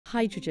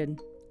Hydrogen,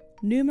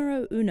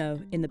 numero uno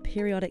in the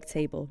periodic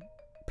table,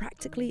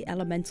 practically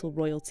elemental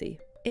royalty.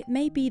 It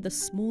may be the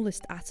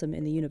smallest atom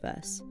in the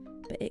universe,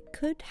 but it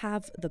could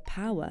have the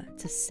power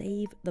to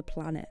save the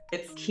planet.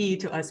 It's key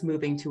to us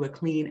moving to a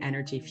clean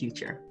energy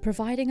future,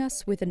 providing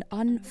us with an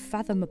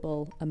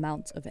unfathomable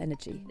amount of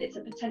energy. It's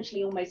a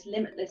potentially almost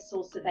limitless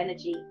source of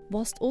energy,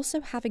 whilst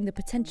also having the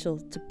potential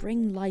to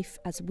bring life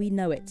as we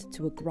know it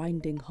to a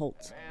grinding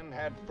halt. Man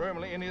had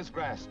firmly in his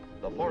grasp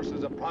the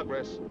forces of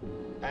progress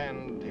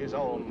and his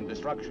own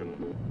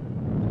destruction.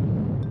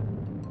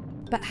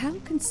 But how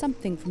can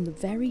something from the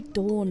very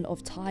dawn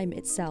of time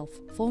itself,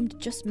 formed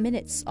just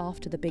minutes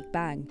after the Big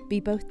Bang,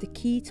 be both the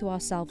key to our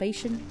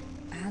salvation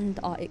and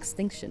our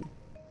extinction?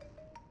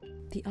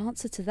 The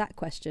answer to that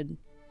question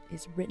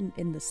is written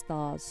in the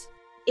stars.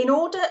 In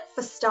order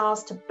for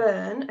stars to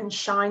burn and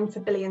shine for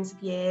billions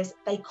of years,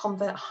 they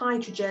convert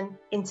hydrogen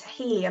into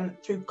helium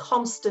through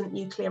constant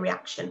nuclear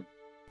reaction.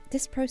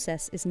 This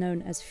process is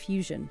known as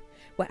fusion,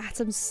 where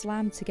atoms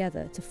slam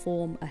together to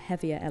form a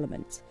heavier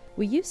element.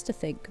 We used to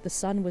think the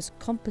Sun was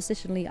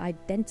compositionally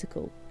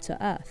identical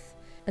to Earth,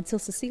 until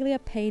Cecilia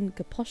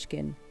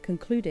Payne-Gaposchkin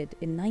concluded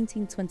in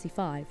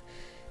 1925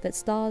 that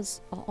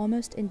stars are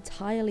almost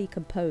entirely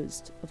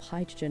composed of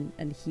hydrogen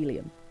and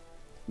helium,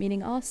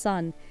 meaning our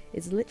Sun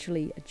is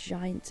literally a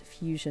giant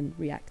fusion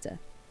reactor.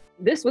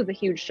 This was a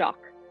huge shock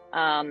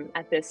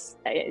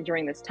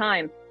during this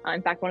time.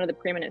 In fact, one of the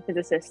preeminent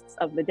physicists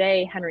of the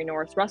day, Henry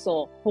Norris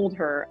Russell, told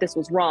her this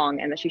was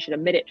wrong and that she should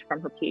omit it from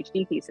her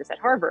PhD thesis at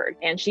Harvard.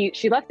 And she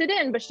left it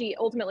in, but she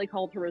ultimately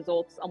called her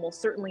results almost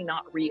certainly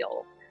not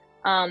real.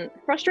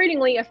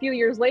 Frustratingly, a few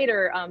years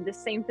later, this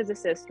same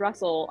physicist,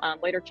 Russell,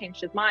 later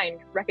changed his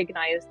mind,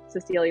 recognized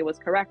Cecilia was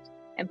correct,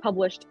 and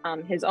published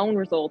his own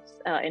results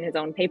in his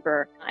own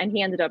paper. And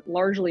he ended up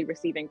largely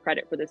receiving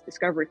credit for this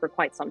discovery for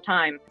quite some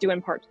time, due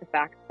in part to the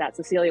fact that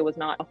Cecilia was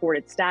not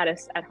afforded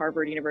status at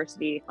Harvard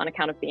University on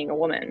account of being a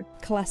woman.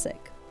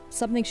 Classic.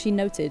 Something she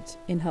noted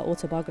in her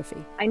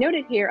autobiography. I note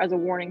it here as a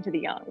warning to the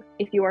young.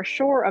 If you are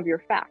sure of your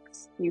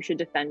facts, you should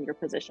defend your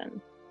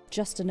position.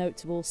 Just a note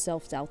to all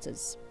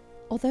self-doubters.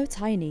 Although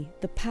tiny,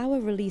 the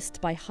power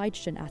released by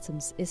hydrogen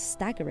atoms is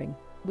staggering,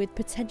 with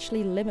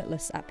potentially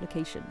limitless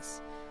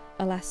applications.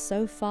 Alas,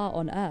 so far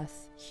on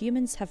Earth,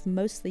 humans have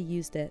mostly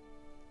used it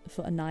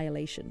for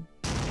annihilation.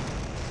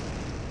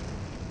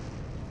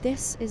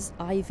 This is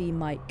Ivy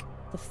Mike,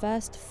 the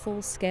first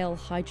full-scale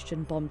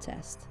hydrogen bomb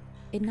test.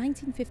 In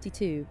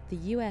 1952, the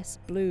US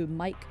blew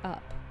Mike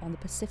up on the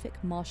Pacific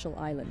Marshall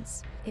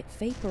Islands. It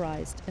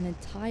vaporized an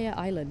entire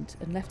island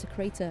and left a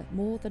crater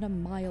more than a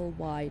mile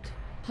wide.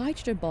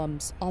 Hydrogen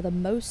bombs are the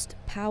most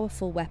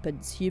powerful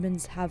weapons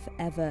humans have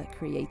ever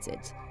created.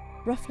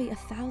 Roughly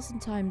 1,000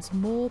 times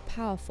more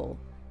powerful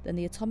than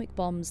the atomic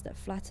bombs that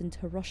flattened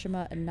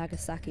Hiroshima and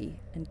Nagasaki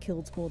and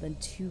killed more than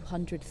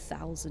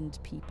 200,000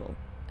 people.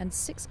 And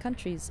 6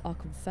 countries are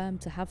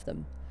confirmed to have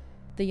them: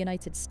 the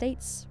United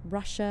States,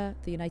 Russia,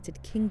 the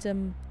United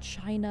Kingdom,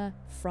 China,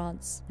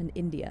 France, and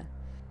India.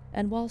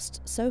 And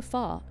whilst so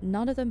far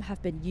none of them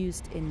have been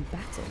used in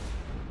battle,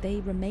 they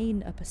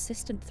remain a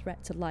persistent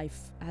threat to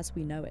life as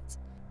we know it.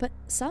 But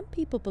some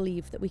people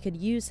believe that we could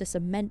use this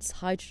immense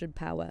hydrogen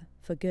power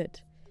for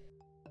good.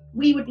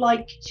 We would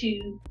like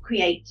to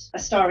create a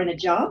star in a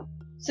jar.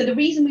 So the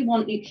reason we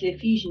want nuclear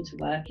fusion to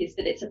work is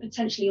that it's a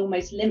potentially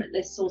almost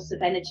limitless source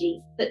of energy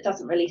that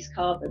doesn't release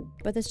carbon.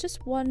 But there's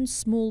just one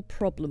small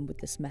problem with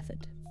this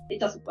method. It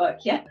doesn't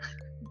work yet.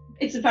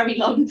 It's a very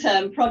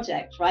long-term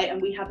project, right?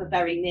 And we have a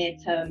very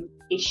near-term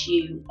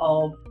issue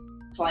of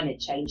climate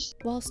change.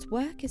 Whilst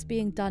work is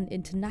being done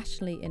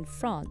internationally in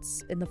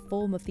France in the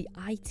form of the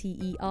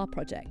ITER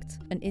project,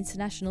 an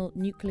international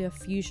nuclear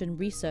fusion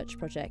research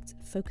project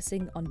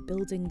focusing on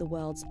building the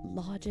world's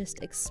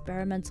largest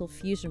experimental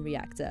fusion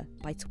reactor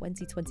by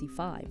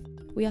 2025,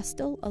 we are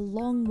still a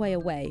long way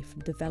away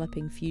from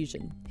developing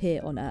fusion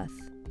here on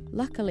Earth.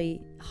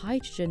 Luckily,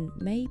 hydrogen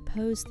may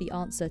pose the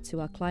answer to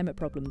our climate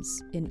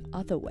problems in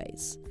other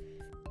ways,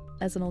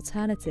 as an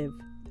alternative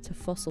to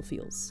fossil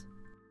fuels.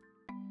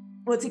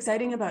 What's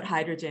exciting about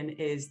hydrogen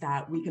is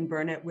that we can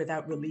burn it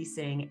without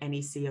releasing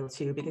any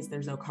CO2 because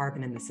there's no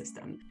carbon in the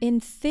system. In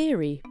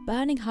theory,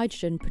 burning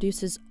hydrogen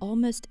produces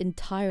almost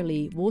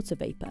entirely water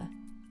vapor,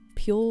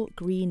 pure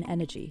green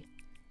energy.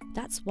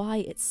 That's why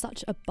it's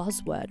such a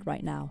buzzword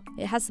right now.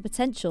 It has the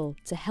potential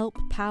to help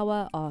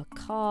power our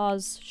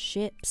cars,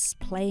 ships,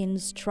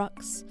 planes,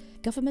 trucks.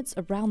 Governments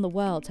around the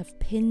world have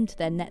pinned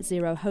their net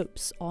zero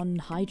hopes on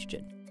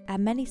hydrogen.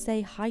 And many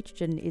say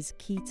hydrogen is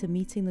key to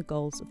meeting the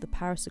goals of the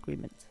Paris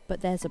Agreement. But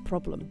there's a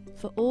problem.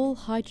 For all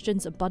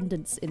hydrogen's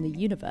abundance in the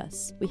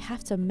universe, we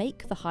have to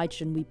make the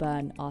hydrogen we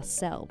burn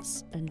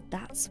ourselves. And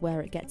that's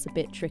where it gets a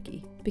bit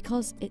tricky.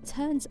 Because it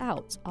turns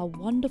out our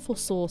wonderful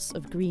source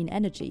of green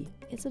energy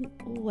isn't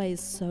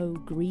always so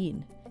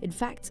green. In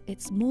fact,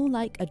 it's more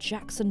like a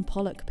Jackson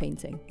Pollock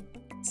painting.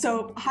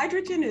 So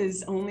hydrogen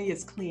is only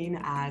as clean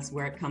as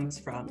where it comes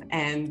from.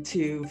 And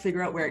to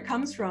figure out where it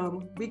comes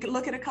from, we could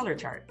look at a color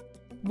chart.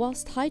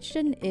 Whilst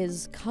hydrogen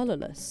is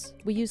colourless,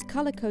 we use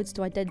colour codes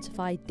to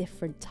identify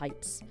different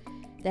types.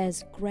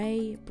 There's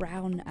grey,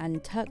 brown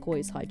and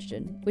turquoise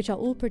hydrogen, which are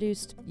all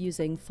produced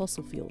using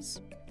fossil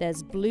fuels.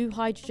 There's blue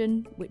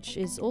hydrogen, which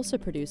is also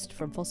produced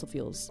from fossil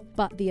fuels,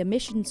 but the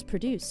emissions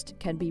produced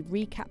can be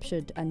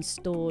recaptured and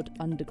stored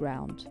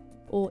underground.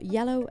 Or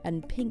yellow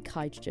and pink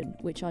hydrogen,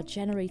 which are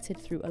generated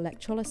through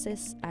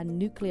electrolysis and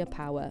nuclear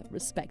power,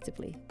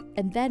 respectively.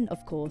 And then,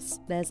 of course,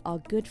 there's our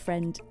good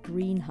friend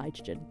green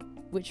hydrogen,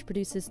 which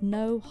produces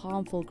no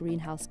harmful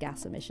greenhouse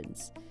gas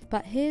emissions.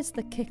 But here's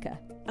the kicker.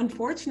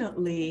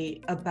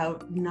 Unfortunately,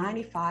 about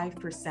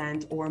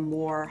 95% or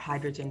more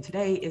hydrogen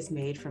today is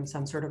made from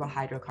some sort of a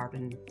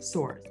hydrocarbon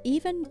source.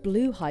 Even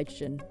blue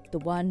hydrogen, the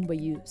one where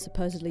you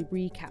supposedly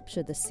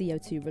recapture the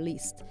CO2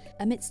 released,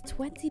 emits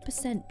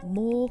 20%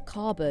 more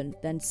carbon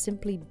than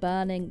simply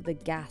burning the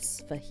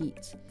gas for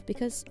heat.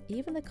 Because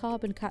even the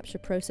carbon capture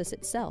process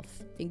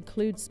itself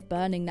includes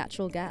burning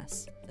natural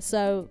gas.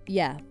 So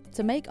yeah,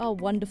 to make our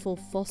wonderful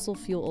fossil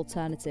fuel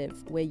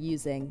alternative, we're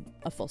using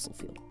a fossil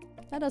fuel.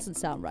 That doesn't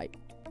sound right.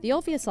 The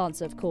obvious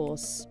answer, of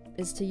course,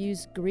 is to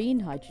use green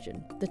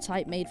hydrogen, the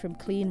type made from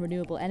clean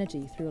renewable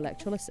energy through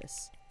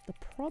electrolysis. The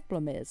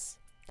problem is,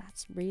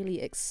 that's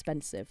really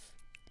expensive.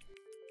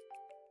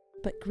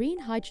 But green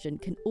hydrogen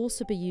can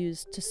also be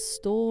used to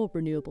store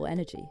renewable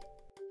energy.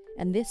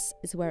 And this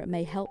is where it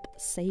may help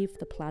save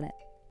the planet.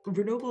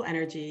 Renewable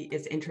energy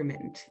is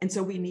intermittent, and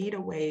so we need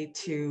a way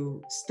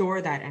to store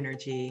that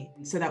energy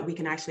so that we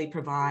can actually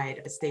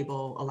provide a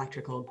stable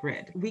electrical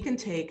grid. We can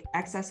take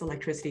excess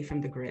electricity from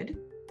the grid,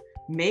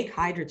 make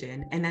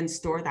hydrogen, and then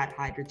store that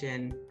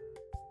hydrogen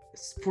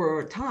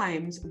for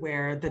times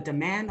where the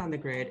demand on the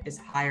grid is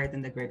higher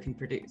than the grid can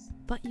produce.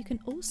 But you can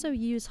also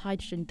use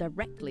hydrogen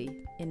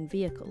directly in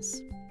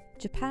vehicles.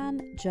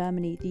 Japan,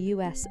 Germany, the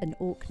US and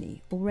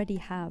Orkney already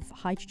have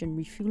hydrogen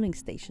refueling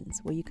stations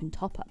where you can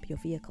top up your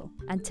vehicle.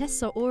 And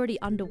tests are already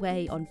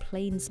underway on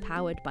planes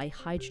powered by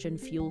hydrogen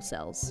fuel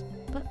cells.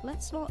 But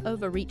let's not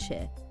overreach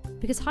here,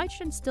 because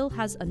hydrogen still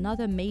has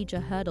another major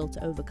hurdle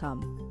to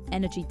overcome: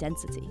 energy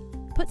density.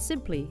 Put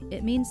simply,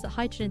 it means that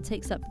hydrogen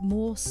takes up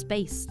more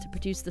space to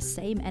produce the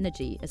same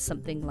energy as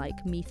something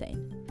like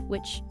methane,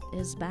 which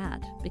is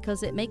bad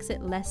because it makes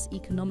it less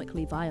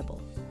economically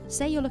viable.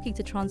 Say you're looking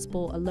to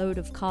transport a load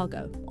of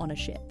cargo on a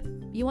ship.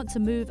 You want to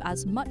move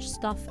as much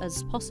stuff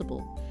as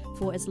possible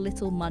for as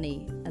little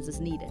money as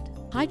is needed.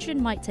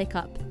 Hydrogen might take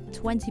up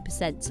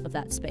 20% of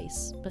that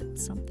space, but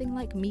something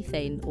like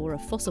methane or a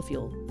fossil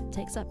fuel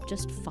takes up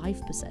just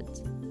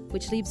 5%,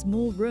 which leaves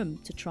more room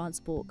to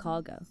transport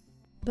cargo.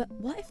 But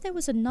what if there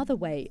was another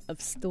way of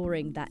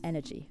storing that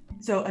energy?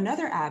 So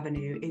another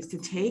avenue is to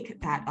take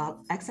that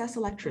excess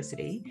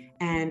electricity,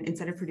 and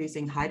instead of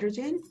producing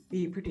hydrogen,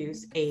 we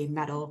produce a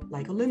metal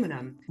like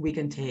aluminum. We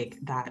can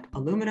take that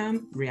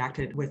aluminum, react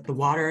it with the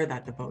water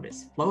that the boat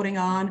is floating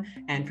on,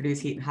 and produce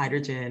heat and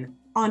hydrogen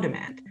on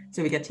demand.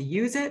 So we get to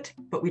use it,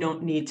 but we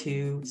don't need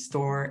to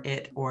store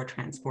it or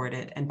transport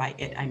it. And by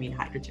it, I mean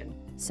hydrogen.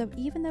 So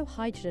even though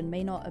hydrogen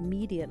may not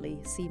immediately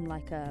seem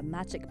like a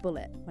magic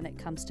bullet when it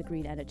comes to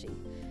green energy,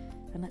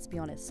 and let's be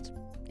honest,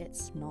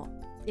 it's not.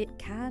 It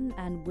can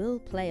and will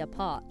play a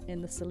part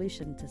in the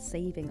solution to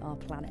saving our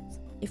planet.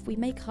 If we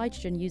make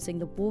hydrogen using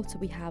the water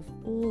we have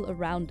all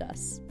around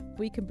us,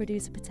 we can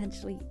produce a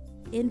potentially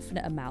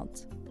infinite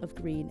amount of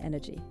green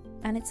energy.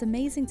 And it's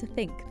amazing to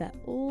think that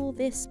all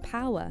this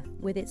power,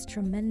 with its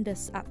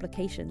tremendous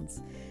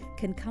applications,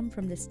 can come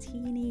from this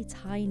teeny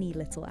tiny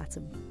little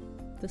atom,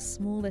 the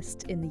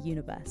smallest in the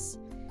universe,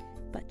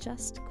 but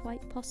just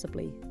quite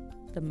possibly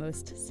the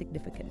most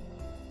significant.